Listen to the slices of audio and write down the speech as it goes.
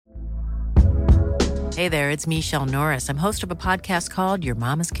Hey there, it's Michelle Norris. I'm host of a podcast called Your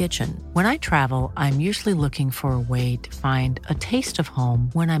Mama's Kitchen. When I travel, I'm usually looking for a way to find a taste of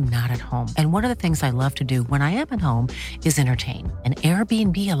home when I'm not at home. And one of the things I love to do when I am at home is entertain. And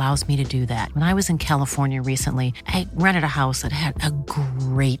Airbnb allows me to do that. When I was in California recently, I rented a house that had a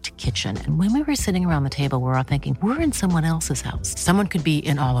great kitchen. And when we were sitting around the table, we were all thinking, we're in someone else's house. Someone could be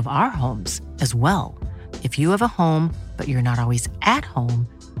in all of our homes as well. If you have a home, but you're not always at home,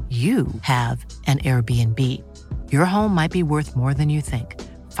 you have an Airbnb. Your home might be worth more than you think.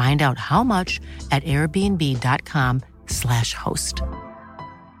 Find out how much at airbnb.com/host.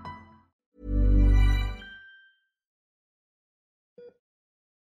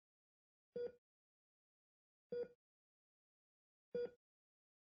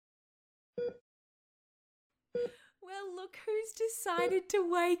 Well, look who's decided to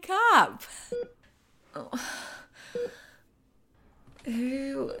wake up. Oh.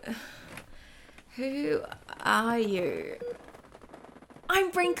 Who are you?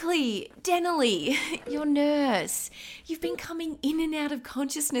 I'm Brinkley Dennerly, your nurse. You've been coming in and out of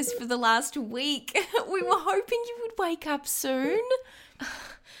consciousness for the last week. We were hoping you would wake up soon.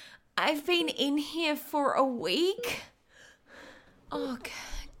 I've been in here for a week. Oh,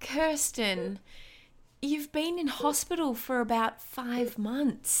 Kirsten, you've been in hospital for about 5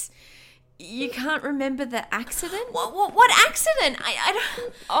 months. You can't remember the accident? What accident? I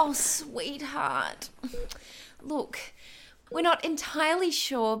don't... Oh, sweetheart. Look, we're not entirely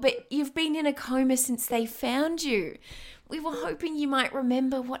sure, but you've been in a coma since they found you. We were hoping you might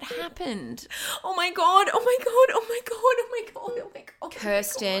remember what happened. Oh my God, oh my God, oh my God, oh my God, oh my God.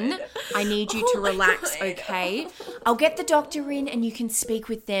 Kirsten, I need you to relax, okay? I'll get the doctor in and you can speak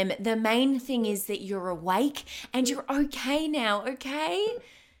with them. The main thing is that you're awake and you're okay now, okay?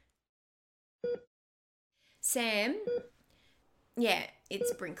 Sam? Yeah,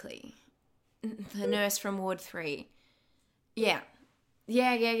 it's Brinkley. The nurse from Ward 3. Yeah.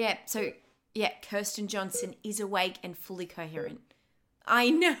 So, yeah, Kirsten Johnson is awake and fully coherent. I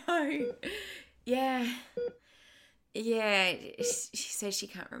know. Yeah. She says she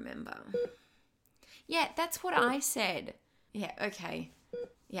can't remember. Yeah, that's what I said. Yeah, okay.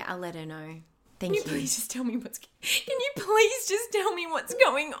 Yeah, I'll let her know. Thank you. Can you please just tell me what's going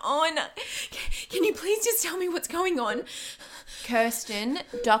on? Can you please just tell me what's going on? Kirsten,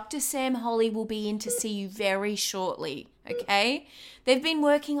 Dr. Sam Holly will be in to see you very shortly, okay? They've been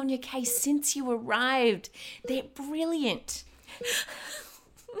working on your case since you arrived. They're brilliant.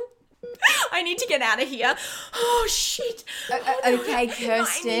 I need to get out of here. Oh, shit. Okay,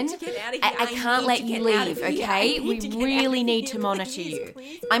 Kirsten. I need to get out of here. I can't let you leave, okay? We really need to monitor you.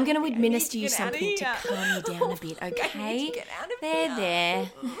 I'm going to administer you something to calm you down a bit, okay? There.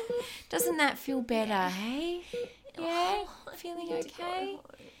 Doesn't that feel better, hey? Yeah? Feeling okay?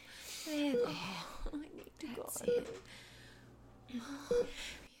 There. I need to go. That's it. It's okay.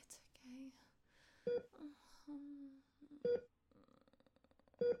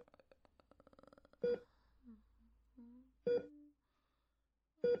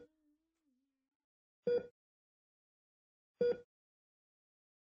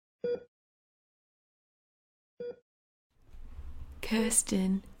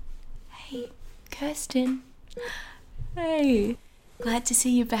 Kirsten. Hey, Kirsten. Hey. Glad to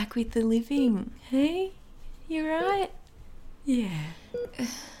see you back with the living. Hey? You right? Yeah.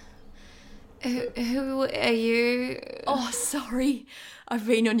 Who are you? Oh, sorry. I've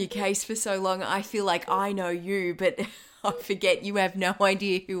been on your case for so long, I feel like I know you, but I forget you have no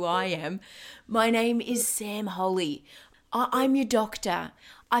idea who I am. My name is Sam Holly. I'm your doctor.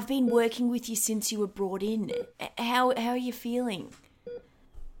 I've been working with you since you were brought in. How are you feeling?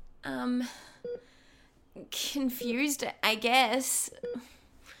 Confused, I guess.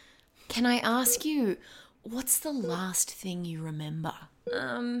 Can I ask you, what's the last thing you remember?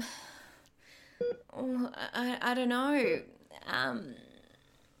 I don't know.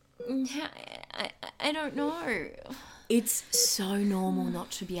 I don't know. It's so normal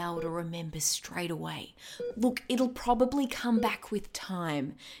not to be able to remember straight away. Look, it'll probably come back with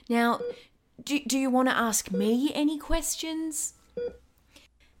time. Now, do you want to ask me any questions?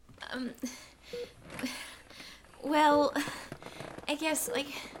 Well, I guess,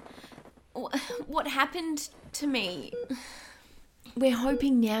 what happened to me? We're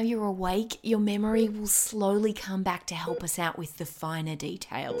hoping now you're awake, your memory will slowly come back to help us out with the finer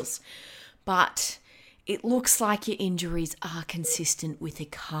details. But it looks like your injuries are consistent with a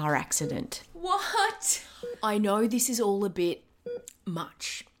car accident. What? I know this is all a bit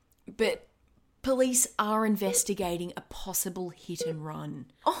much, but Police are investigating a possible hit and run.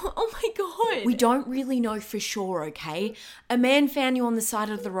 Oh my God. We don't really know for sure, okay? A man found you on the side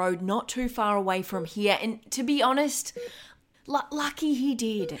of the road not too far away from here, and to be honest, lucky he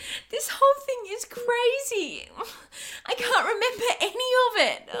did. This whole thing is crazy. I can't remember any of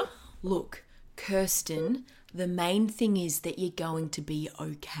it. Look, Kirsten, the main thing is that you're going to be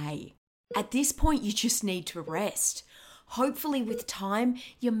okay. At this point, you just need to rest. Hopefully, with time,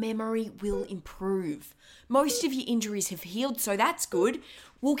 your memory will improve. Most of your injuries have healed, so that's good.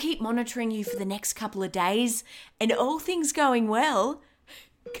 We'll keep monitoring you for the next couple of days, and all things going well,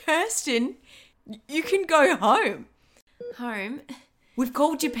 Kirsten, you can go home. Home? We've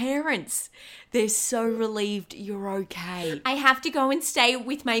called your parents. They're so relieved you're okay. I have to go and stay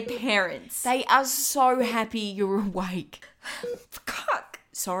with my parents. They are so happy you're awake. Cock.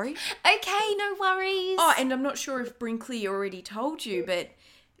 Sorry? Okay, no worries. Oh, and I'm not sure if Brinkley already told you, but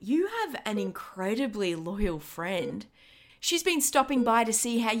you have an incredibly loyal friend. She's been stopping by to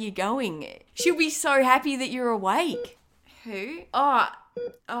see how you're going. She'll be so happy that you're awake. Who? Oh,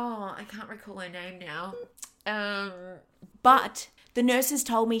 I can't recall her name now. But the nurses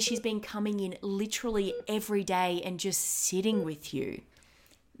told me she's been coming in literally every day and just sitting with you.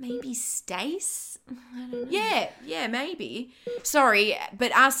 Maybe Stace? I don't know. Yeah, maybe. Sorry,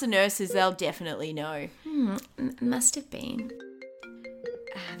 but ask the nurses, they'll definitely know. Must have been.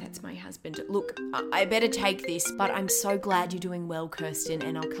 That's my husband. Look, I better take this, but I'm so glad you're doing well, Kirsten,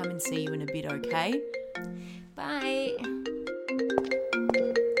 and I'll come and see you in a bit, okay? Bye.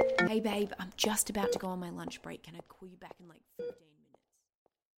 Hey, babe, I'm just about to go on my lunch break. Can I call you back in like 15 minutes?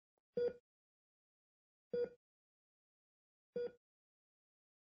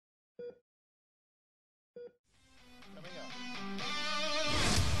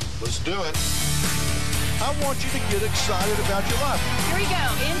 Let's do it. I want you to get excited about your life. Here we go,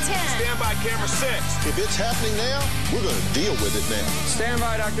 in 10. Stand by, camera 6. If it's happening now, we're going to deal with it now. Stand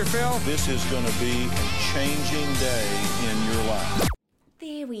by, Dr. Phil. This is going to be a changing day in your life.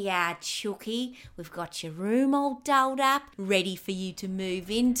 There we are, Chucky. We've got your room all dolled up, ready for you to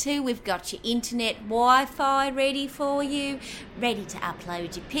move into. We've got your internet Wi-Fi ready for you, ready to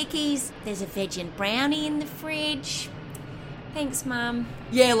upload your pickies. There's a veg and brownie in the fridge. Thanks, Mum.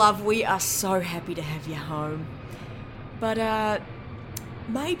 Yeah, love, we are so happy to have you home. But,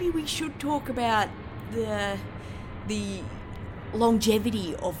 maybe we should talk about the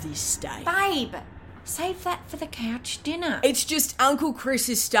longevity of this stay. Babe, save that for the couch dinner. It's just Uncle Chris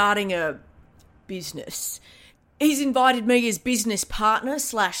is starting a business. He's invited me as business partner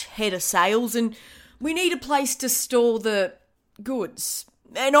 / head of sales, and we need a place to store the goods.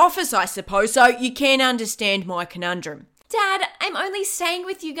 An office, I suppose, so you can understand my conundrum. Dad, I'm only staying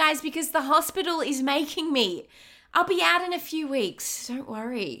with you guys because the hospital is making me. I'll be out in a few weeks. Don't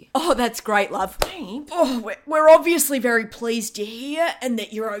worry. Oh, that's great, love. Babe. Oh, we're obviously very pleased you're here and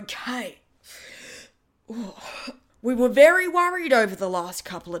that you're okay. Oh, we were very worried over the last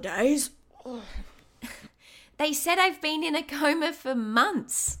couple of days. Oh. They said I've been in a coma for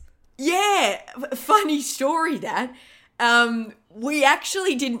months. Yeah, funny story that. We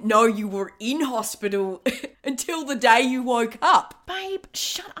actually didn't know you were in hospital until the day you woke up. Babe,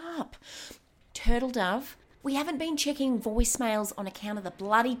 shut up. Turtle Dove, we haven't been checking voicemails on account of the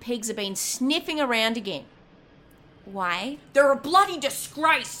bloody pigs have been sniffing around again. Why? They're a bloody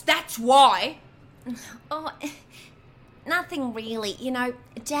disgrace, that's why. Oh, nothing really. You know,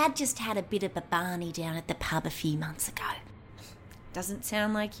 Dad just had a bit of a barney down at the pub a few months ago. Doesn't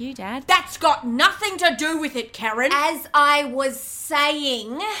sound like you, Dad. That's got nothing to do with it, Karen. As I was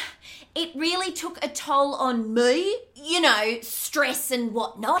saying, it really took a toll on me, you know, stress and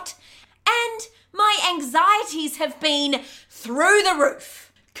whatnot, and my anxieties have been through the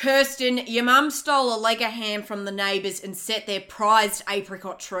roof. Kirsten, your mum stole a leg of ham from the neighbours and set their prized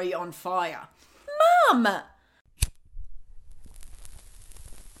apricot tree on fire. Mum!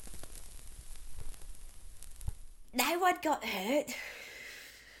 No one got hurt.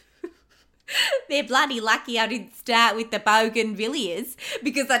 They're bloody lucky I didn't start with the bougainvilleas,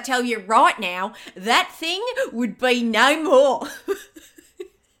 because I tell you right now, that thing would be no more.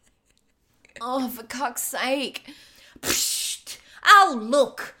 Oh, for cock's sake. Psst. Oh,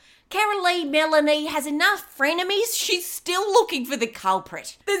 look. Carolee Melanie has enough frenemies, she's still looking for the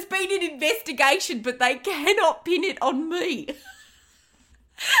culprit. There's been an investigation, but they cannot pin it on me.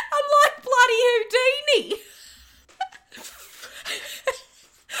 I'm like bloody Houdini.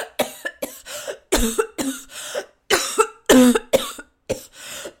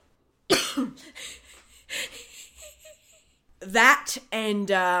 That and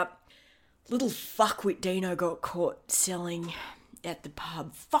little fuckwit Dino got caught selling at the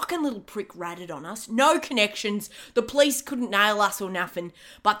pub. Fucking little prick ratted on us. No connections. The police couldn't nail us or nothing.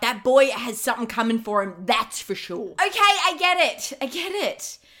 But that boy has something coming for him, that's for sure. Okay, I get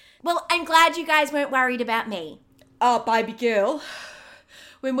it. Well, I'm glad you guys weren't worried about me. Oh, baby girl.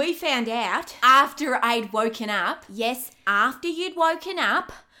 When we found out, After I'd woken up. yes, after you'd woken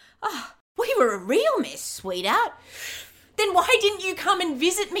up, we were a real mess, sweetheart. Then why didn't you come and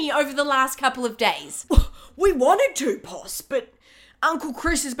visit me over the last couple of days? We wanted to, Poss, but Uncle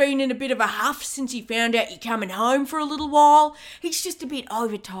Chris has been in a bit of a huff since he found out you're coming home for a little while. He's just a bit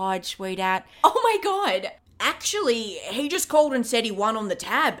overtired, sweetheart. Oh my God. Actually, he just called and said he won on the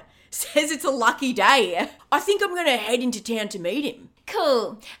tab. Says it's a lucky day. I think I'm going to head into town to meet him.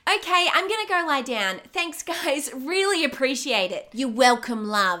 Cool. Okay, I'm gonna go lie down. Thanks, guys. Really appreciate it. You're welcome,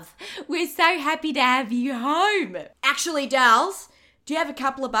 love. We're so happy to have you home. Actually, Dals, do you have a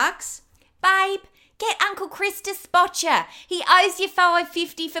couple of bucks? Babe, get Uncle Chris to spot you. He owes you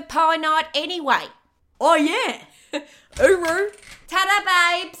 $5.50 for pie night anyway. Oh, yeah. Uru. Ta-da,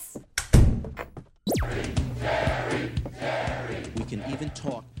 babes. We can even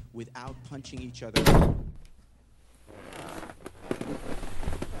talk without punching each other.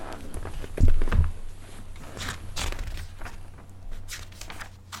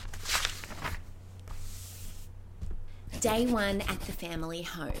 Day 1 at the family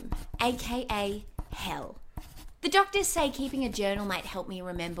home, aka hell. The doctors say keeping a journal might help me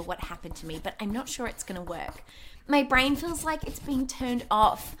remember what happened to me, but I'm not sure it's gonna work. My brain feels like it's being turned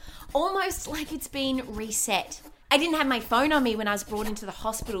off, almost like it's been reset. I didn't have my phone on me when I was brought into the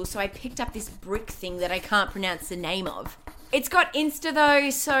hospital, so I picked up this brick thing that I can't pronounce the name of. It's got Insta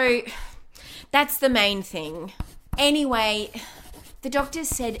though, so that's the main thing. Anyway, the doctors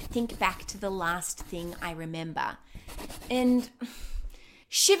said think back to the last thing I remember. And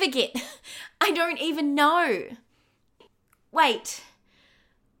Shivergit, I don't even know. Wait,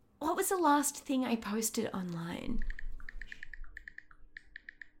 what was the last thing I posted online?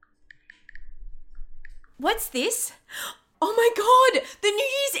 What's this? Oh my God, the New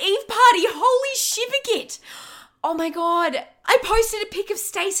Year's Eve party, holy Shivergit. Oh my God, I posted a pic of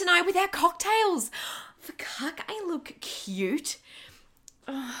Stace and I with our cocktails. For cuck, I look cute.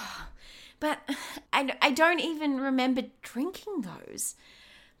 But I don't even remember drinking those.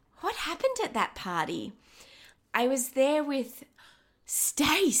 What happened at that party? I was there with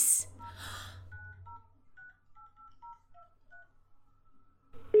Stace.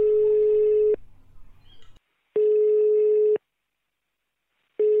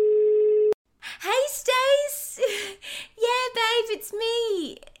 Hey, Stace. Yeah, babe, it's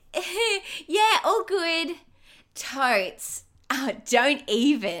me. Yeah, all good. Totes. Oh, don't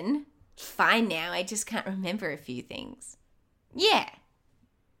even. Fine now, I just can't remember a few things. Yeah,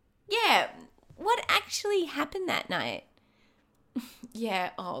 what actually happened that night?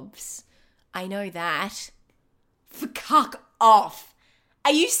 Yeah, obs. I know that. Fuck off.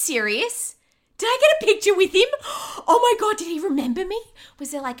 Are you serious? Did I get a picture with him? Oh my God, did he remember me?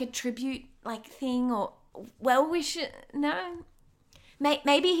 Was there like a tribute thing or well wish? No.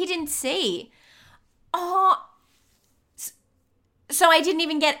 Maybe he didn't see. Oh, so I didn't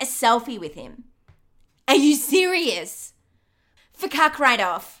even get a selfie with him. Are you serious? For cuck right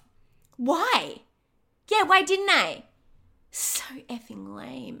off. Why? Yeah, why didn't I? So effing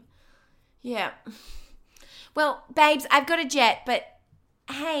lame. Yeah. Well, babes, I've got a jet, but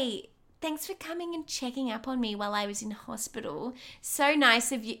hey, thanks for coming and checking up on me while I was in hospital. So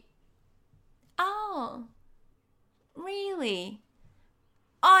nice of you. Oh, really?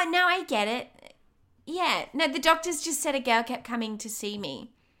 Oh, no, I get it. Yeah, no, the doctors just said a girl kept coming to see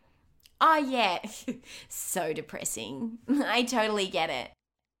me. Oh, yeah. So depressing. I totally get it.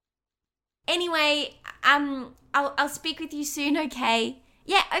 Anyway, I'll speak with you soon, okay?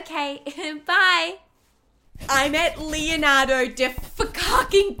 Yeah, okay. Bye. I met Leonardo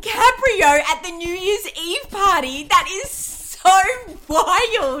DiCaprio at the New Year's Eve party. That is so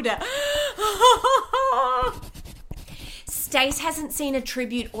wild. Stace hasn't seen a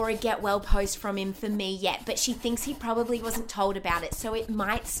tribute or a get well post from him for me yet, but she thinks he probably wasn't told about it, so it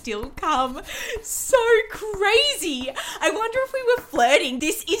might still come. So crazy. I wonder if we were flirting.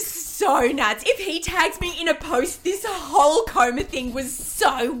 This is so nuts. If he tags me in a post, this whole coma thing was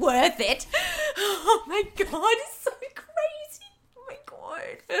so worth it. Oh my God, it's so crazy. Oh my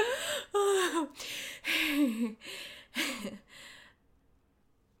God.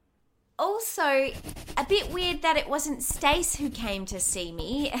 Also, a bit weird that it wasn't Stace who came to see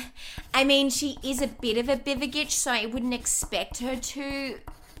me. I mean, she is a bit of a bivagitch, so I wouldn't expect her to.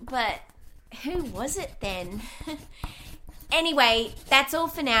 But who was it then? Anyway, that's all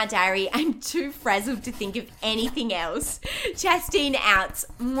for now, diary. I'm too frazzled to think of anything else. Chastine out.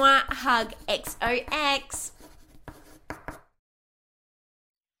 Mwah, hug, XOX.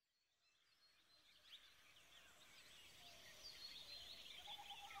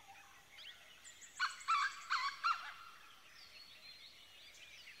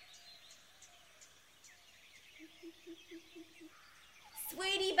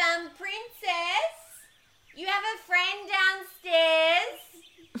 Sweetie bum princess, you have a friend downstairs?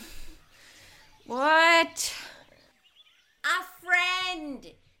 What? A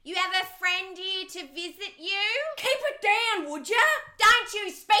friend. You have a friend here to visit you? Keep it down, would ya? Don't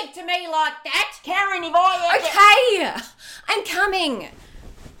you speak to me like that. Karen, if I Okay, I'm coming.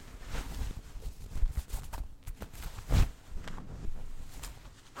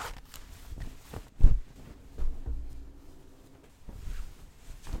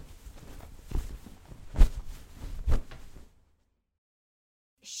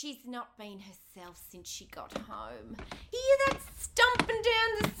 She's not been herself since she got home. Hear that stomping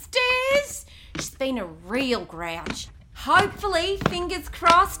down the stairs? She's been a real grouch. Hopefully, fingers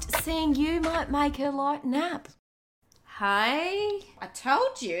crossed, seeing you might make her lighten up. Hey, I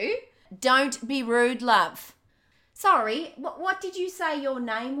told you. Don't be rude, love. Sorry, what did you say your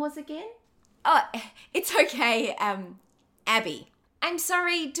name was again? Oh, it's okay, Abby. I'm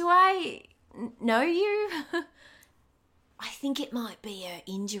sorry, do I know you? I think it might be an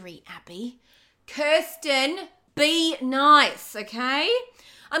injury, Abby. Kirsten, be nice, okay?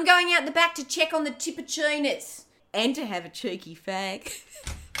 I'm going out the back to check on the Tippuccinas. And to have a cheeky fag.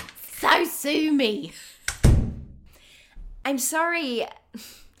 So sue me. I'm sorry.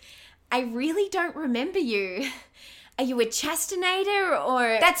 I really don't remember you. Are you a chastinator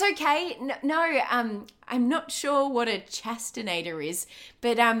or... That's okay. No, I'm not sure what a chastinator is.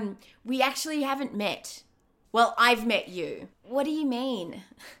 But, we actually haven't met. Well, I've met you. What do you mean?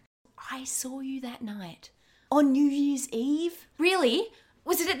 I saw you that night. On New Year's Eve? Really?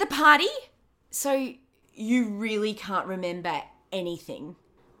 Was it at the party? So, you really can't remember anything?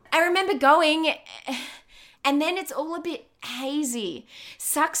 I remember going, and then it's all a bit hazy.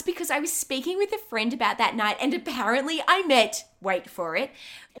 Sucks because I was speaking with a friend about that night, and apparently I met, wait for it,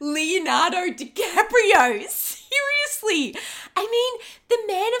 Leonardo DiCaprio. Seriously. I mean, the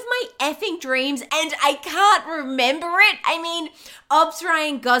man of my effing dreams, and I can't remember it. I mean, Obs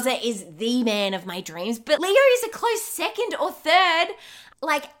Ryan Gosser is the man of my dreams, but Leo is a close second or third.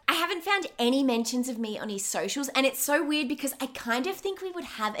 Like, I haven't found any mentions of me on his socials, and it's so weird because I kind of think we would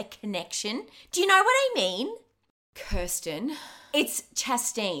have a connection. Do you know what I mean? Kirsten. It's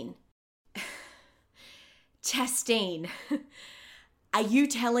Chastine. Chastine. Are you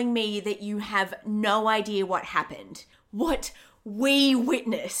telling me that you have no idea what happened? What we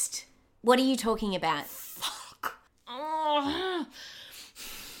witnessed? What are you talking about? Fuck. Oh.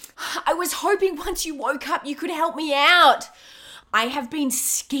 I was hoping once you woke up you could help me out. I have been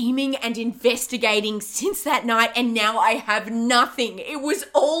scheming and investigating since that night, and now I have nothing. It was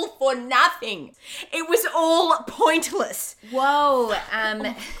all for nothing. It was all pointless. Whoa, oh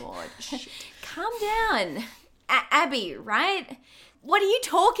my God, shit. Calm down. Abby, right? What are you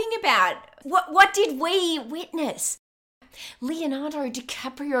talking about? What did we witness? Leonardo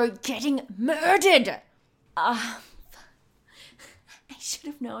DiCaprio getting murdered. I should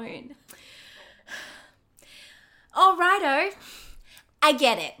have known. All righto. I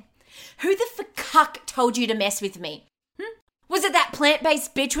get it. Who the fuck told you to mess with me? Was it that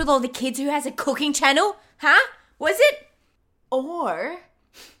plant-based bitch with all the kids who has a cooking channel? Huh? Was it? Or...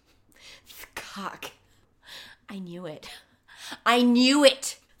 Fuck. I knew it. I knew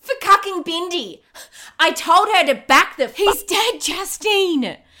it. For cucking Bindi. I told her to back the... He's dead, Justine.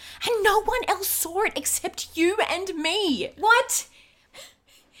 And no one else saw it except you and me. What?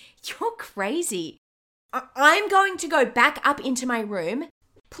 You're crazy. I'm going to go back up into my room.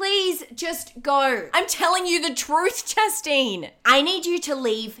 Please just go. I'm telling you the truth, Chastine. I need you to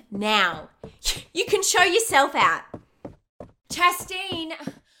leave now. You can show yourself out. Chastine,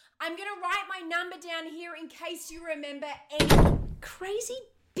 I'm going to write my number down here in case you remember any... Crazy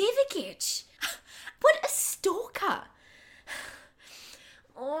Bivicic. What a stalker.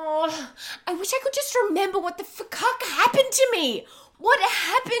 Oh, I wish I could just remember what the fuck happened to me. What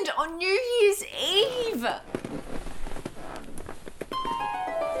happened on New Year's Eve?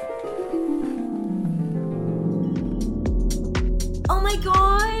 Oh my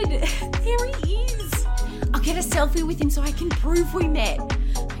God, there he is. I'll get a selfie with him so I can prove we met.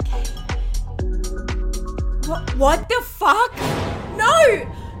 Okay. What the fuck?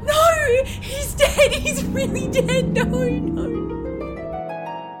 No, he's dead. He's really dead. No.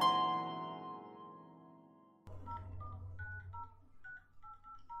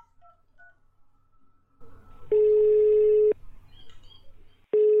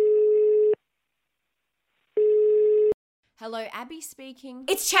 Hello, Abby speaking.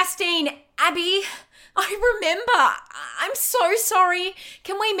 It's Chastine. Abby, I remember. I'm so sorry.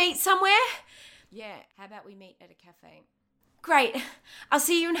 Can we meet somewhere? Yeah, how about we meet at a cafe? Great. I'll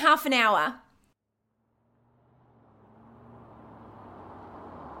see you in half an hour.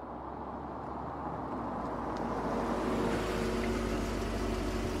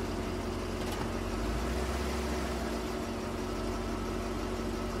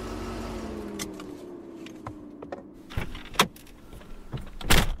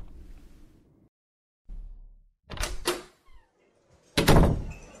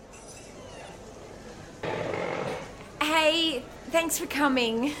 Hey, thanks for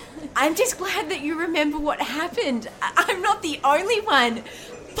coming. I'm just glad that you remember what happened. I'm not the only one.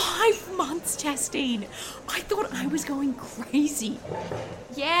 5 months, Chastine. I thought I was going crazy.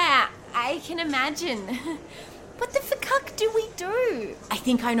 Yeah, I can imagine. What the fuck do we do? I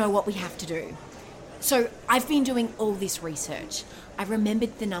think I know what we have to do. So I've been doing all this research. I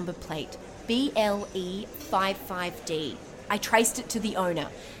remembered the number plate, BLE55D. I traced it to the owner,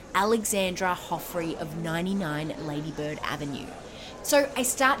 Alexandra Hoffrey of 99 Ladybird Avenue. So I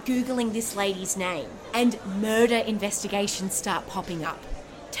start Googling this lady's name, and murder investigations start popping up.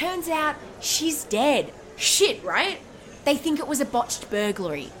 Turns out she's dead. Shit, right? They think it was a botched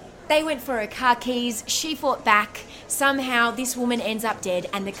burglary. They went for her car keys, she fought back. Somehow this woman ends up dead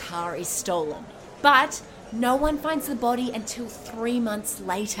and the car is stolen. But no one finds the body until 3 months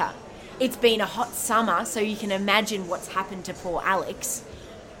later. It's been a hot summer, so you can imagine what's happened to poor Alex.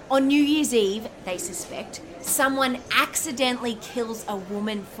 On New Year's Eve, they suspect, someone accidentally kills a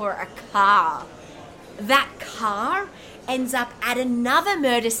woman for a car. That car ends up at another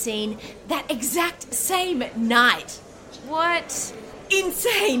murder scene that exact same night. What?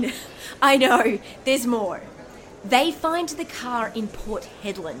 Insane! I know, there's more. They find the car in Port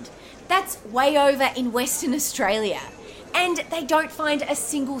Hedland. That's way over in Western Australia. And they don't find a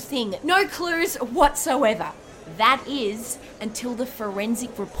single thing. No clues whatsoever. That is, until the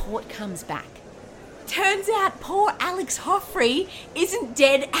forensic report comes back. Turns out poor Alex Hoffrey isn't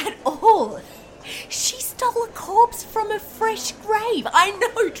dead at all. She stole a corpse from a fresh grave. I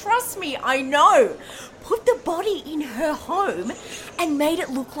know, trust me, I know. Put the body in her home and made it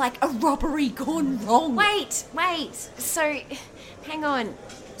look like a robbery gone wrong. Wait. So, hang on.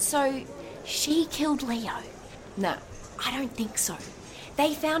 So, She killed Leo. No, I don't think so.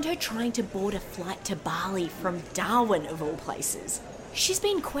 They found her trying to board a flight to Bali from Darwin, of all places. She's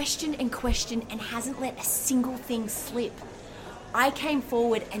been questioned and hasn't let a single thing slip. I came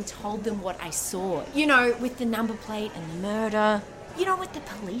forward and told them what I saw. You know, with the number plate and the murder. You know what the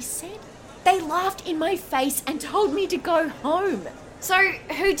police said? They laughed in my face and told me to go home. So,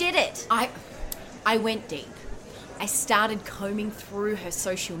 who did it? I went deep. I started combing through her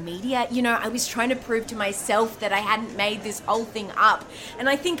social media. You know, I was trying to prove to myself that I hadn't made this whole thing up. And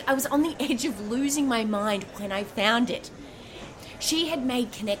I think I was on the edge of losing my mind when I found it. She had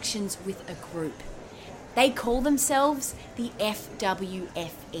made connections with a group. They call themselves the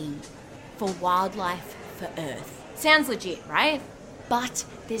FWFE, for Wildlife for Earth. Sounds legit, right? But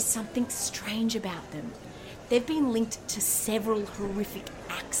there's something strange about them. They've been linked to several horrific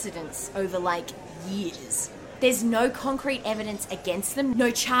accidents over, years. There's no concrete evidence against them,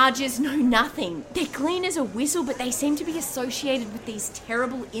 no charges, no nothing. They're clean as a whistle, but they seem to be associated with these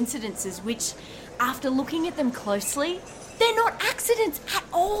terrible incidences which, after looking at them closely, they're not accidents at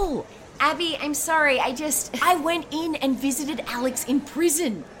all. Abby, I'm sorry, I went in and visited Alex in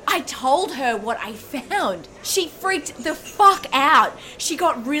prison. I told her what I found. She freaked the fuck out. She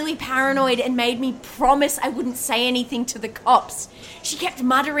got really paranoid and made me promise I wouldn't say anything to the cops. She kept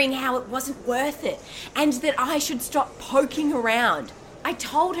muttering how it wasn't worth it and that I should stop poking around. I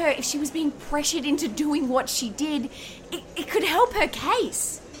told her if she was being pressured into doing what she did, it could help her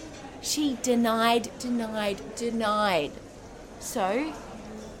case. She denied. So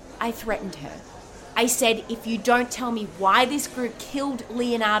I threatened her. I said, if you don't tell me why this group killed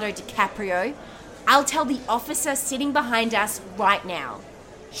Leonardo DiCaprio, I'll tell the officer sitting behind us right now.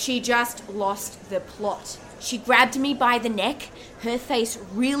 She just lost the plot. She grabbed me by the neck, her face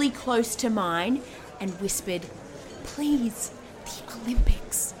really close to mine, and whispered, "Please, the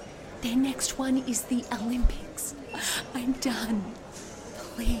Olympics. Their next one is the Olympics. I'm done.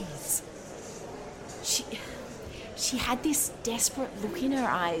 Please." She had this desperate look in her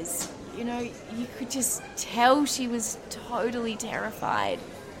eyes. You know, you could just tell she was totally terrified.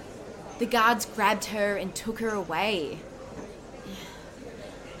 The guards grabbed her and took her away.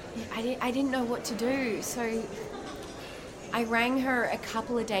 I didn't know what to do, so I rang her a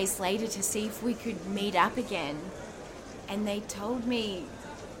couple of days later to see if we could meet up again. And they told me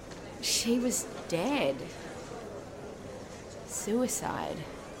she was dead. Suicide.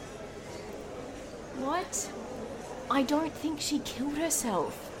 What? I don't think she killed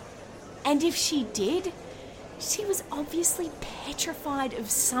herself. And if she did, she was obviously petrified of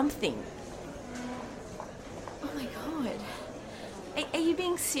something. Oh my God. Are you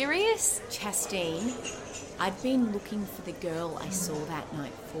being serious? Chastine, I'd been looking for the girl I saw that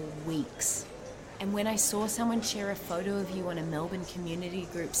night for weeks. And when I saw someone share a photo of you on a Melbourne community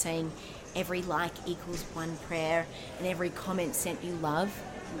group saying every like equals one prayer and every comment sent you love,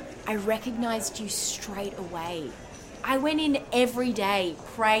 I recognised you straight away. I went in every day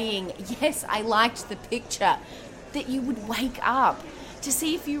praying, yes, I liked the picture, that you would wake up to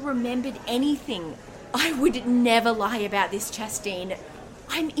see if you remembered anything. I would never lie about this, Chastine.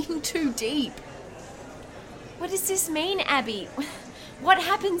 I'm in too deep. What does this mean, Abby? What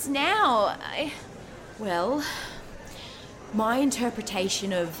happens now? Well, my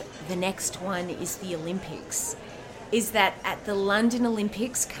interpretation of the next one is the Olympics. Is that at the London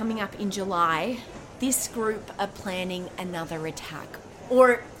Olympics coming up in July, this group are planning another attack.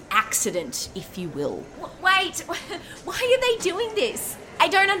 Or accident, if you will. Wait, why are they doing this? I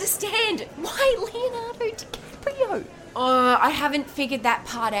don't understand. Why Leonardo DiCaprio? Oh, I haven't figured that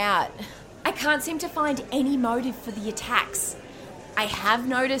part out. I can't seem to find any motive for the attacks. I have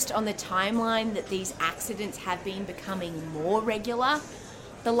noticed on the timeline that these accidents have been becoming more regular.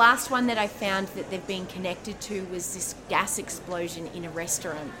 The last one that I found that they've been connected to was this gas explosion in a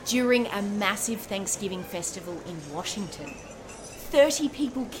restaurant during a massive Thanksgiving festival in Washington. 30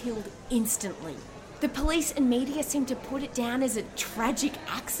 people killed instantly. The police and media seem to put it down as a tragic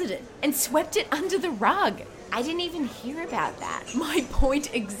accident and swept it under the rug. I didn't even hear about that. My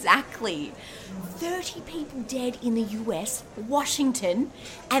point exactly. 30 people dead in the US, Washington,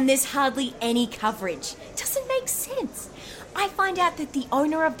 and there's hardly any coverage. Doesn't make sense. I find out that the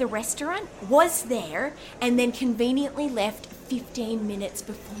owner of the restaurant was there and then conveniently left 15 minutes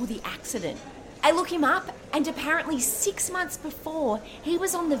before the accident. I look him up, and apparently 6 months before, he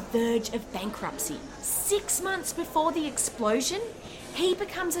was on the verge of bankruptcy. 6 months before the explosion, he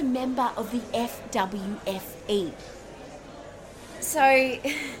becomes a member of the FWFE. So,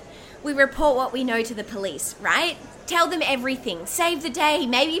 we report what we know to the police, right? Tell them everything. Save the day.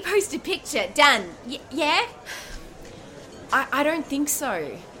 Maybe post a picture. Done. Yeah? I don't think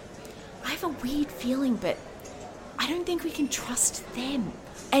so. I have a weird feeling, but I don't think we can trust them.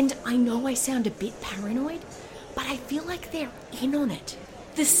 And I know I sound a bit paranoid, but I feel like they're in on it.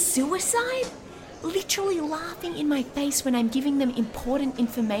 The suicide? Literally laughing in my face when I'm giving them important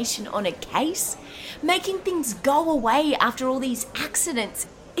information on a case? Making things go away after all these accidents?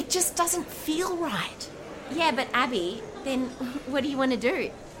 It just doesn't feel right. Yeah, but Abby, then what do you want to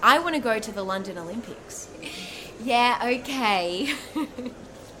do? I want to go to the London Olympics. Yeah, okay.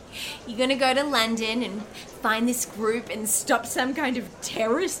 You're going to go to London and find this group and stop some kind of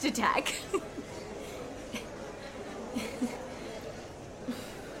terrorist attack.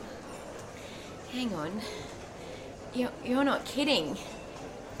 Hang on. You're not kidding.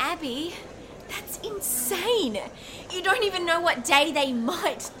 Abby, that's insane. You don't even know what day they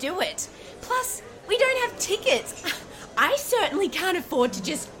might do it. Plus, we don't have tickets. I certainly can't afford to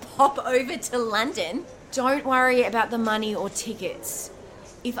just pop over to London. Don't worry about the money or tickets.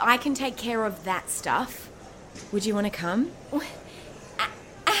 If I can take care of that stuff, would you want to come?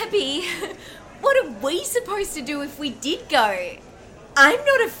 Abby, what are we supposed to do if we did go? I'm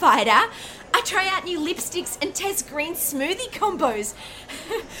not a fighter. I try out new lipsticks and test green smoothie combos.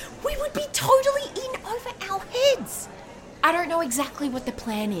 We would be totally in over our heads. I don't know exactly what the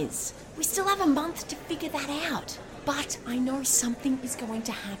plan is. We still have a month to figure that out. But I know something is going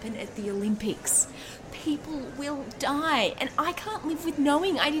to happen at the Olympics. People will die, and I can't live with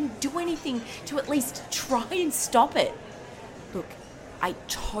knowing I didn't do anything to at least try and stop it. Look, I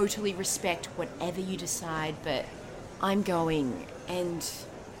totally respect whatever you decide, but I'm going, and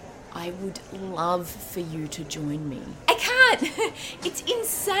I would love for you to join me. I can't! It's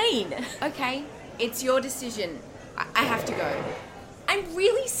insane! Okay, it's your decision. I have to go. I'm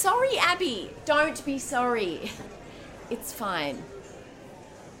really sorry, Abby. Don't be sorry. It's fine.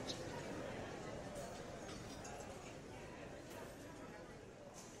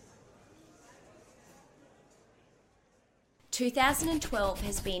 "2012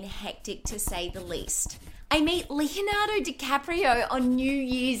 has been hectic to say the least. I meet Leonardo DiCaprio on New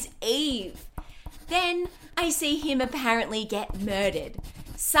Year's Eve. Then I see him apparently get murdered.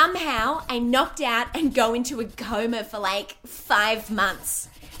 Somehow I'm knocked out and go into a coma for like 5 months.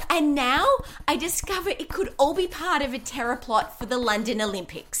 And now I discover it could all be part of a terror plot for the London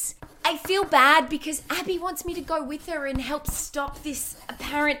Olympics. I feel bad because Abby wants me to go with her and help stop this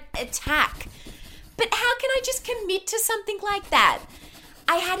apparent attack. But how can I just commit to something like that?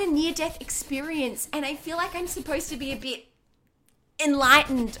 I had a near-death experience and I feel like I'm supposed to be a bit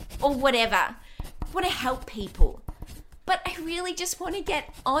enlightened or whatever. I want to help people. But I really just want to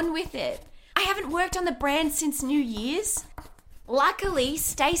get on with it. I haven't worked on the brand since New Year's. Luckily,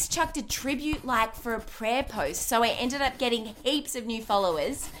 Stace chucked a tribute like for a prayer post, so I ended up getting heaps of new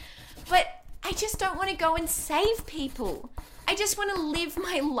followers. But I just don't want to go and save people. I just want to live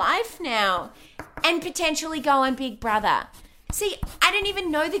my life now and potentially go on Big Brother. See, I don't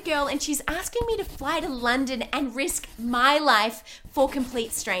even know the girl and she's asking me to fly to London and risk my life for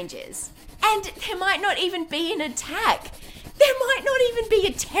complete strangers. And there might not even be an attack. There might not even be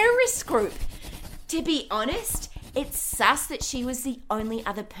a terrorist group. To be honest, it's sus that she was the only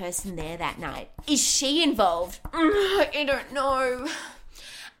other person there that night. Is she involved? I don't know.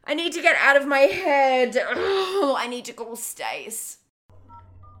 I need to get out of my head. I need to call Stace.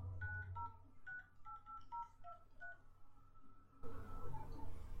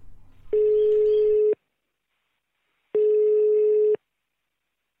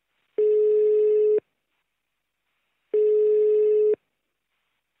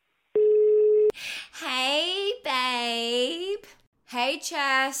 Hey, babe. Hey,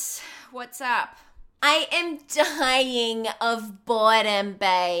 Chas. What's up? I am dying of boredom,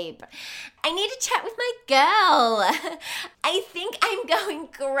 babe. I need to chat with my girl. I think I'm going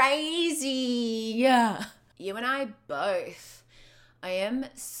crazy. You and I both. I am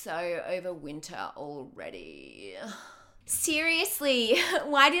so over winter already. Seriously,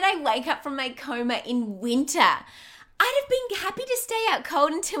 why did I wake up from my coma in winter? I'd have been happy to stay out cold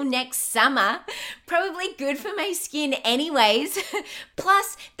until next summer. Probably good for my skin anyways.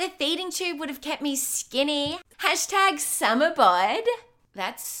 Plus, the feeding tube would have kept me skinny. #summerbod.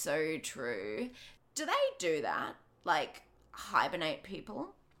 That's so true. Do they do that? Like, hibernate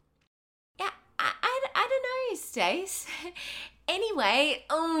people? Yeah, I don't know, Stace. Anyway,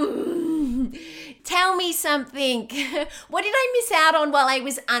 tell me something. What did I miss out on while I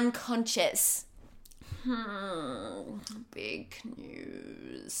was unconscious? Big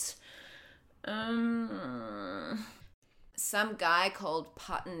news. Some guy called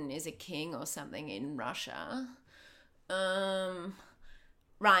Putin is a king or something in Russia. Ryan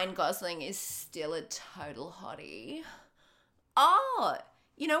Gosling is still a total hottie. Oh,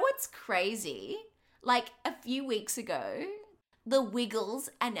 you know what's crazy? Like a few weeks ago, the Wiggles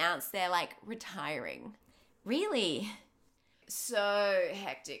announced they're like retiring. Really? So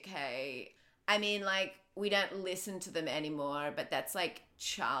hectic, hey. I mean, like, we don't listen to them anymore, but that's like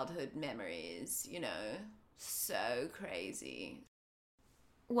childhood memories, you know? So crazy.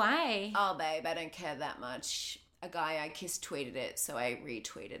 Why? Oh, babe, I don't care that much. A guy I kissed tweeted it, so I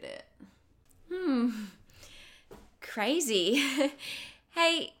retweeted it. Crazy.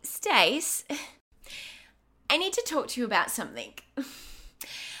 Hey, Stace, I need to talk to you about something.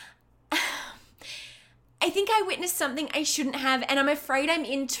 I think I witnessed something I shouldn't have, and I'm afraid I'm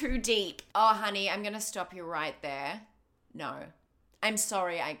in too deep. Oh, honey, I'm going to stop you right there. No. I'm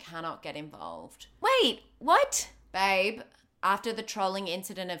sorry, I cannot get involved. Wait, what? Babe, after the trolling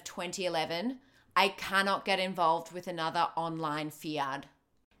incident of 2011, I cannot get involved with another online fiad.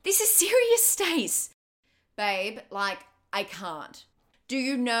 This is serious, Stace. Babe, like, I can't. Do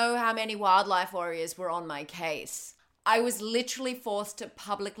you know how many wildlife warriors were on my case? I was literally forced to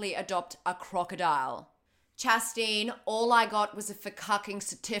publicly adopt a crocodile. Chastine, all I got was a fucking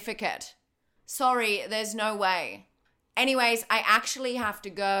certificate. Sorry, there's no way. Anyways, I actually have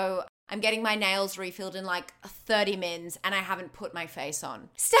to go. I'm getting my nails refilled in like 30 mins and I haven't put my face on.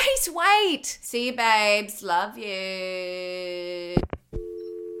 Stace, wait! See you, babes. Love you.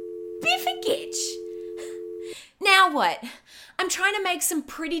 Biffagitch! Now what? I'm trying to make some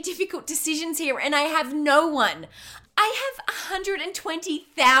pretty difficult decisions here and I have no one. I have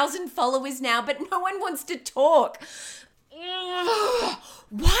 120,000 followers now, but no one wants to talk.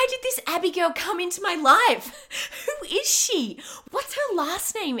 Why did this Abigail come into my life? Who is she? What's her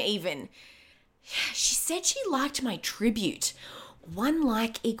last name even? She said she liked my tribute. 1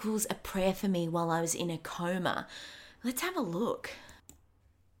 like equals a prayer for me while I was in a coma. Let's have a look.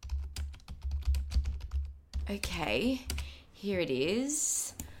 Okay, here it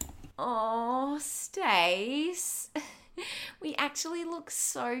is. Oh, Stace. We actually look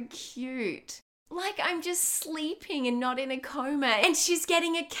so cute. Like I'm just sleeping and not in a coma and she's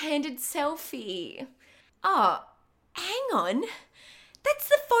getting a candid selfie. Oh, hang on. That's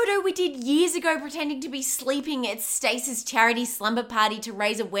the photo we did years ago pretending to be sleeping at Stace's charity slumber party to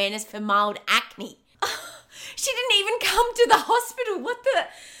raise awareness for mild acne. Oh, she didn't even come to the hospital. What the...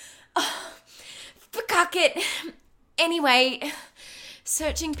 Oh, fuck it. Anyway...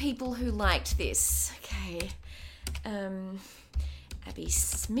 searching people who liked this. Okay. Abby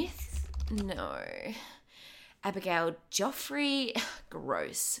Smith? No. Abigail Joffrey?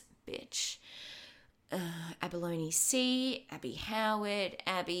 Gross bitch. Abalone C, Abby Howard,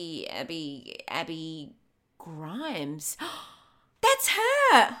 Abby Grimes. That's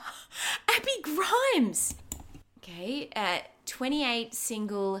her! Abby Grimes! Okay, 28,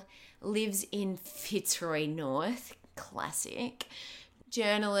 single, lives in Fitzroy North. Classic.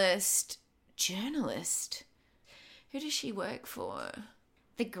 Journalist? Who does she work for?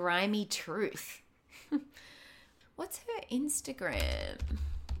 The Grimy Truth. What's her Instagram?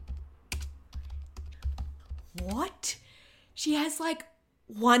 What? She has like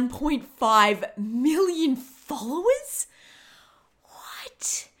 1.5 million followers?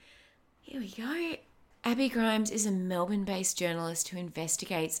 What? Here we go. Abby Grimes is a Melbourne-based journalist who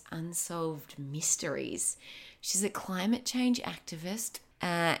investigates unsolved mysteries. She's a climate change activist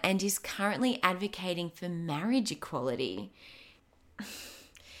and is currently advocating for marriage equality.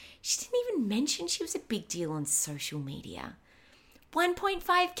 She didn't even mention she was a big deal on social media.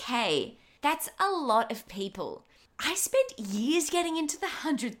 1.5k. That's a lot of people. I spent years getting into the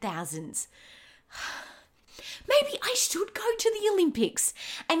 100,000s. Maybe I should go to the Olympics.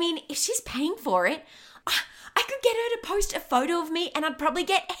 I mean, if she's paying for it, I could get her to post a photo of me and I'd probably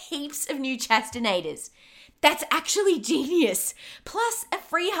get heaps of new Chastanators. That's actually genius. Plus a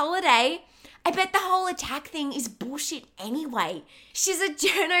free holiday. I bet the whole attack thing is bullshit anyway. She's a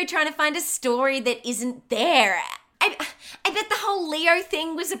journo trying to find a story that isn't there. I bet the whole Leo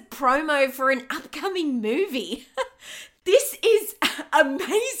thing was a promo for an upcoming movie. This is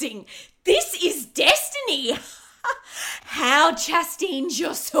amazing. This is destiny. How Chastine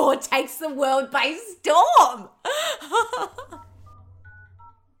Jossor takes the world by storm.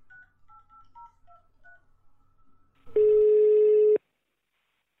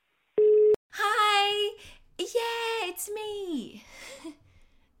 Hi. Yeah, it's me.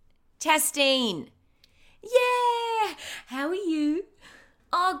 Chastine. Yeah, how are you?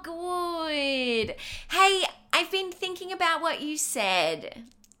 Oh, good. Hey, I've been thinking about what you said.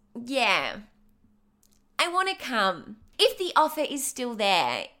 Yeah, I want to come. If the offer is still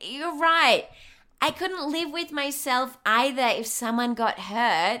there, you're right. I couldn't live with myself either if someone got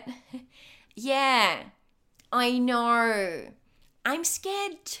hurt. Yeah, I know. I'm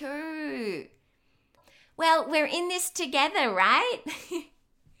scared too. Well, we're in this together, right?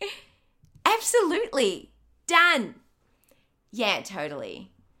 Absolutely. Done. Yeah,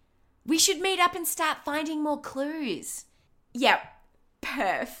 totally. We should meet up and start finding more clues. Yep.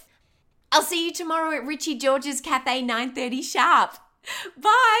 Perf. I'll see you tomorrow at Richie George's Cafe, 9:30 sharp.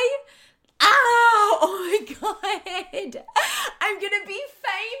 Bye. Oh my God. I'm going to be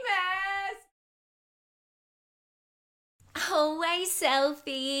famous. Always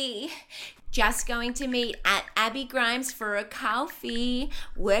selfie. Just going to meet at Abby Grimes for a coffee.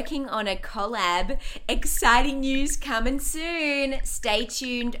 Working on a collab. Exciting news coming soon. Stay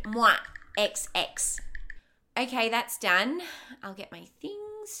tuned. Mwah. XX. Okay, that's done. I'll get my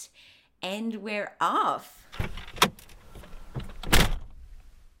things. And we're off.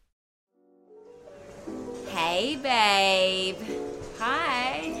 Hey, babe.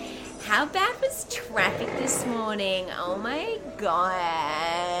 Hi. How bad was traffic this morning? Oh my God.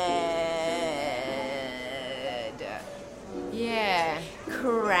 Yeah.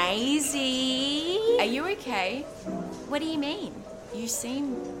 Crazy. Are you okay? What do you mean? You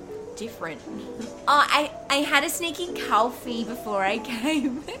seem different. Oh, I had a sneaky coffee before I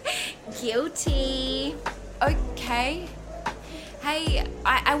came. Guilty. Okay. Hey,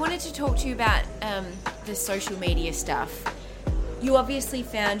 I wanted to talk to you about the social media stuff. You obviously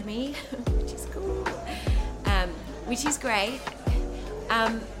found me, which is cool, which is great.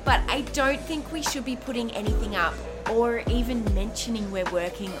 But I don't think we should be putting anything up or even mentioning we're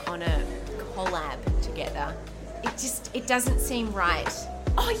working on a collab together. It doesn't seem right.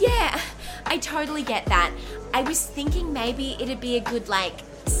 Oh yeah, I totally get that. I was thinking maybe it'd be a good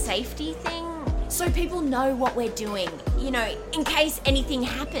safety thing so people know what we're doing, in case anything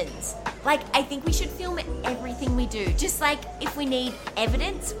happens. I think we should film everything we do. Just if we need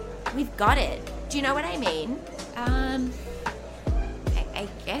evidence, we've got it. Do you know what I mean? I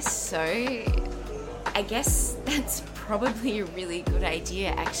guess so. I guess that's probably a really good idea,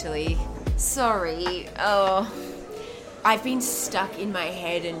 actually. Sorry. Oh, I've been stuck in my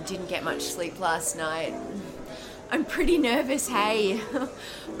head and didn't get much sleep last night. I'm pretty nervous, hey.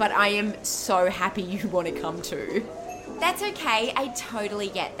 But I am so happy you want to come too. That's okay. I totally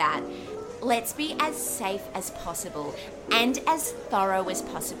get that. Let's be as safe as possible and as thorough as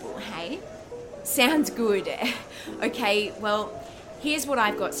possible, hey? Sounds good. Okay, well, Here's what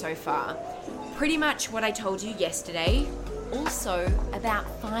I've got so far. Pretty much what I told you yesterday. Also, about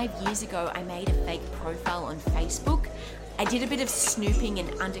 5 years ago, I made a fake profile on Facebook. I did a bit of snooping and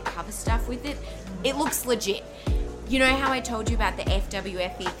undercover stuff with it. It looks legit. You know how I told you about the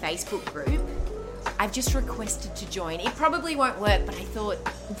FWFE Facebook group? I've just requested to join. It probably won't work, but I thought,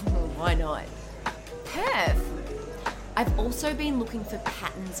 why not? Perf. I've also been looking for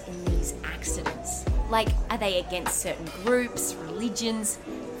patterns in these accidents. Like, are they against certain groups, religions?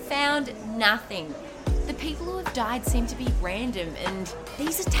 Found nothing. The people who have died seem to be random, and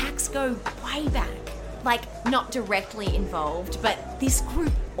these attacks go way back. Like, not directly involved, but this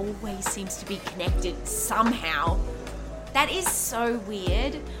group always seems to be connected somehow. That is so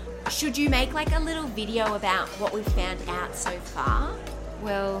weird. Should you make like a little video about what we've found out so far?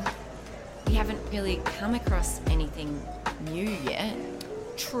 Well, we haven't really come across anything new yet.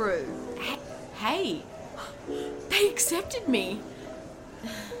 True. Hey, they accepted me.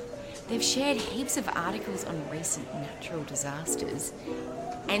 They've shared heaps of articles on recent natural disasters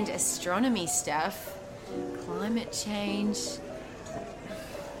and astronomy stuff, climate change.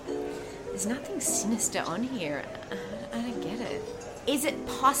 There's nothing sinister on here. I don't get it. Is it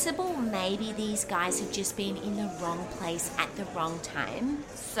possible maybe these guys have just been in the wrong place at the wrong time,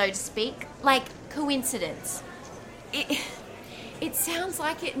 so to speak? Like, coincidence? It sounds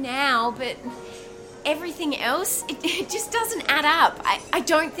like it now, but everything else, it just doesn't add up. I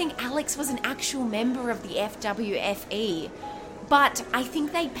don't think Alex was an actual member of the FWFE, but I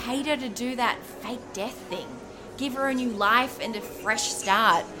think they paid her to do that fake death thing. Give her a new life and a fresh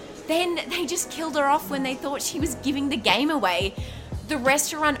start. Then they just killed her off when they thought she was giving the game away. The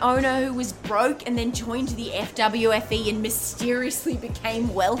restaurant owner who was broke and then joined the FWFE and mysteriously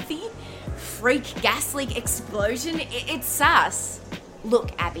became wealthy. Freak gas leak explosion. It's sus.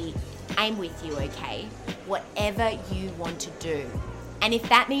 Look, Abby, I'm with you, okay? Whatever you want to do. And if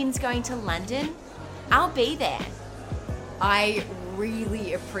that means going to London, I'll be there. I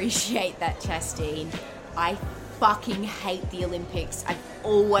really appreciate that, Chastine. I fucking hate the Olympics. I've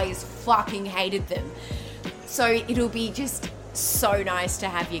always fucking hated them. So it'll be just so nice to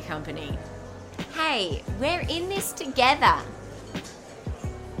have your company. Hey, we're in this together.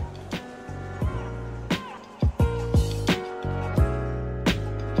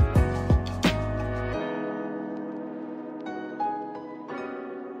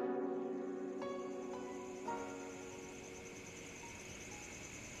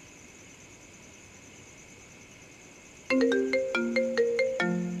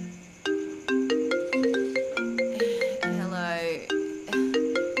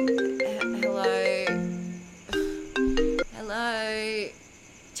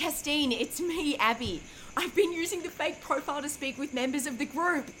 Chastine, it's me, Abby. I've been using the fake profile to speak with members of the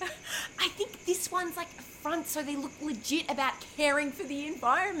group. I think this one's like a front so they look legit about caring for the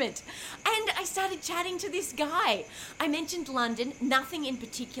environment. And I started chatting to this guy. I mentioned London, nothing in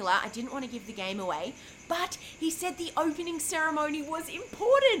particular. I didn't want to give the game away. But he said the opening ceremony was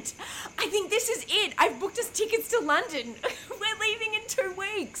important. I think this is it. I've booked us tickets to London. We're leaving in 2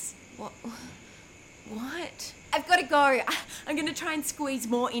 weeks. What? I've got to go. I'm going to try and squeeze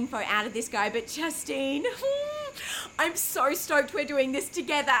more info out of this guy, but Chastine, I'm so stoked we're doing this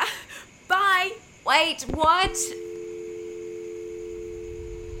together. Bye. Wait, what?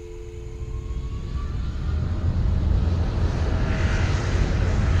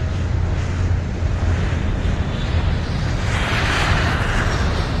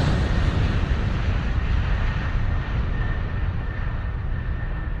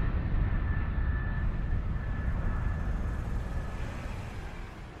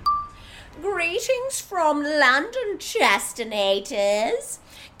 Greetings from London, Chastinators.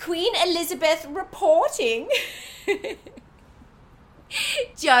 Queen Elizabeth reporting.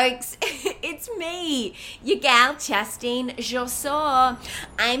 Jokes, it's me, your gal Chastine Jossor.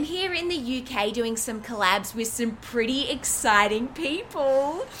 I'm here in the UK doing some collabs with some pretty exciting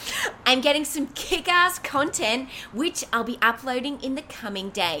people. I'm getting some kick-ass content, which I'll be uploading in the coming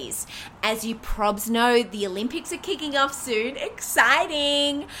days. As you probs know, the Olympics are kicking off soon.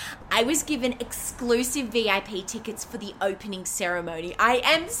 Exciting! I was given exclusive VIP tickets for the opening ceremony. I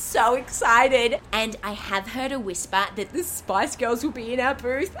am so excited. And I have heard a whisper that the Spice Girls will be in our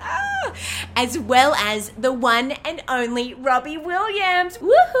booth. As well as the one and only Robbie Williams.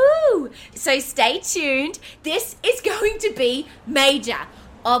 Woohoo! So stay tuned. This is going to be major.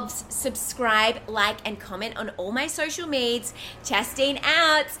 Obs, subscribe, like, and comment on all my social medias. Chastine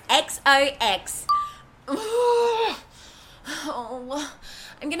out. XOX. Oh,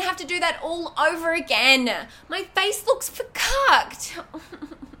 I'm gonna have to do that all over again. My face looks vercucked.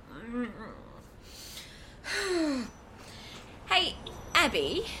 Hey,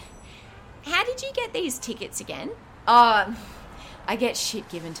 Abby, how did you get these tickets again? Oh, I get shit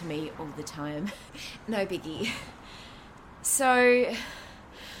given to me all the time. No biggie. So,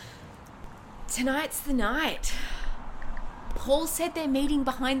 tonight's the night. Paul said they're meeting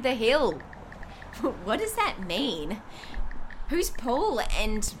behind the hill. What does that mean? Who's Paul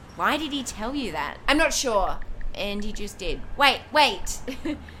and why did he tell you that? I'm not sure. And he just did. Wait.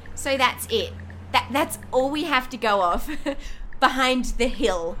 So that's it. That's all we have to go off. Behind the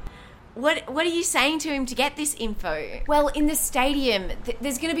hill. What are you saying to him to get this info? Well, in the stadium,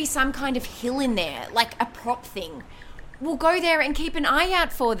 there's going to be some kind of hill in there, like a prop thing. We'll go there and keep an eye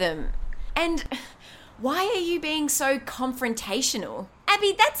out for them. And why are you being so confrontational?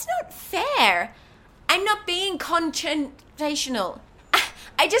 Abby, that's not fair. I'm not being confrontational.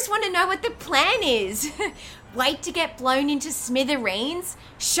 I just want to know what the plan is. Wait to get blown into smithereens?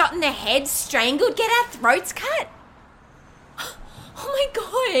 Shot in the head, strangled, get our throats cut? Oh my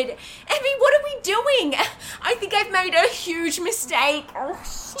God. Abby, what are we doing? I think I've made a huge mistake.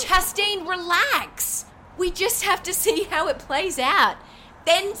 Chastain, relax. We just have to see how it plays out.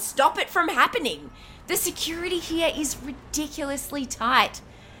 Then stop it from happening. The security here is ridiculously tight.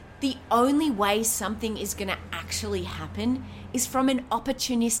 The only way something is going to actually happen is from an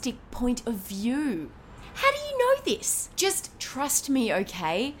opportunistic point of view. How do you know this? Just trust me,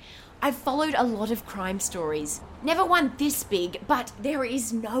 okay? I've followed a lot of crime stories. Never one this big, but there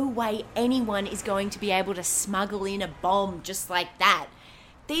is no way anyone is going to be able to smuggle in a bomb just like that.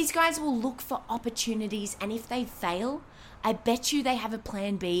 These guys will look for opportunities, and if they fail, I bet you they have a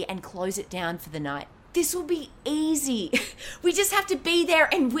plan B and close it down for the night. This will be easy. We just have to be there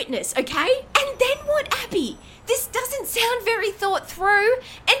and witness, okay? And then what, Abby? This doesn't sound very thought through.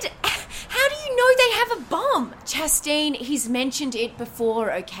 And how do you know they have a bomb? Chastain, he's mentioned it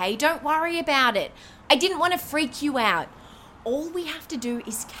before, okay? Don't worry about it. I didn't want to freak you out. All we have to do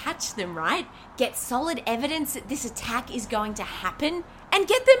is catch them, right? Get solid evidence that this attack is going to happen and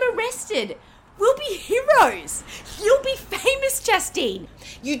get them arrested. We'll be heroes. You'll be famous, Chastain.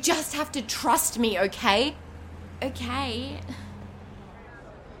 You just have to trust me, okay? Okay.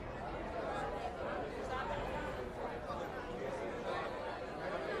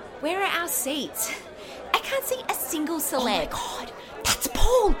 Where are our seats? I can't see a single celeb. Oh my God, that's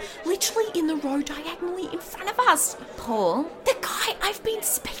Paul. Literally in the row diagonally in front of us. Paul? The guy I've been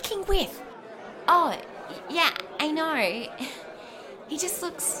speaking with. Oh, yeah, I know. He just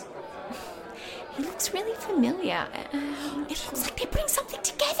looks... He looks really familiar. It looks like they're putting something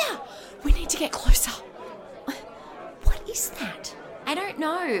together. We need to get closer. What is that? I don't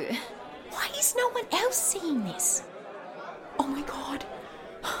know. Why is no one else seeing this? Oh my God.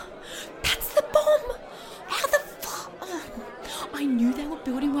 That's the bomb. How the fuck? I knew they were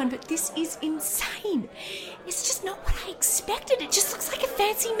building one, but this is insane. It's just not what I expected. It just looks like a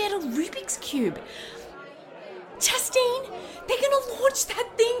fancy metal Rubik's Cube. Chastain, they're going to launch that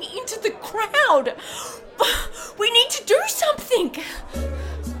thing into the crowd. We need to do something.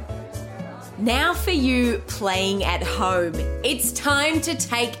 Now for you playing at home. It's time to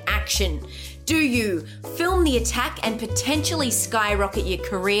take action. Do you film the attack and potentially skyrocket your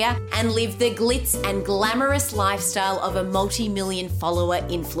career and live the glitz and glamorous lifestyle of a multi-million follower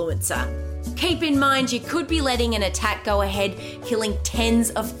influencer? Keep in mind you could be letting an attack go ahead, killing tens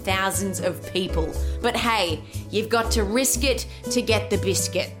of thousands of people. But hey, you've got to risk it to get the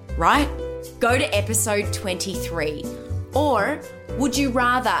biscuit, right? Go to episode 23. Or would you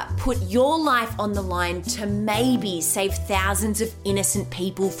rather put your life on the line to maybe save thousands of innocent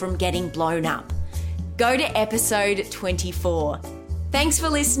people from getting blown up? Go to episode 24. Thanks for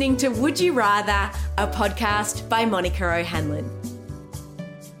listening to Would You Rather, a podcast by Monica O'Hanlon.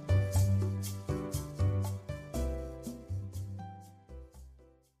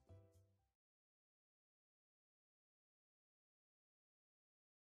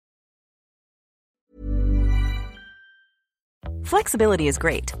 Flexibility is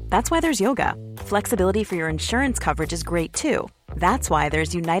great. That's why there's yoga. Flexibility for your insurance coverage is great too. That's why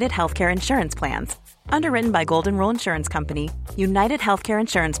there's United Healthcare Insurance Plans. Underwritten by Golden Rule Insurance Company, United Healthcare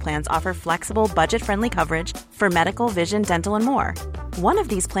Insurance Plans offer flexible, budget-friendly coverage for medical, vision, dental, and more. One of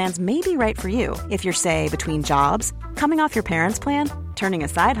these plans may be right for you if you're, say, between jobs, coming off your parents' plan, turning a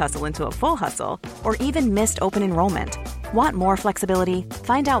side hustle into a full hustle, or even missed open enrollment. Want more flexibility?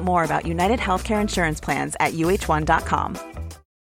 Find out more about United Healthcare Insurance Plans at UH1.com.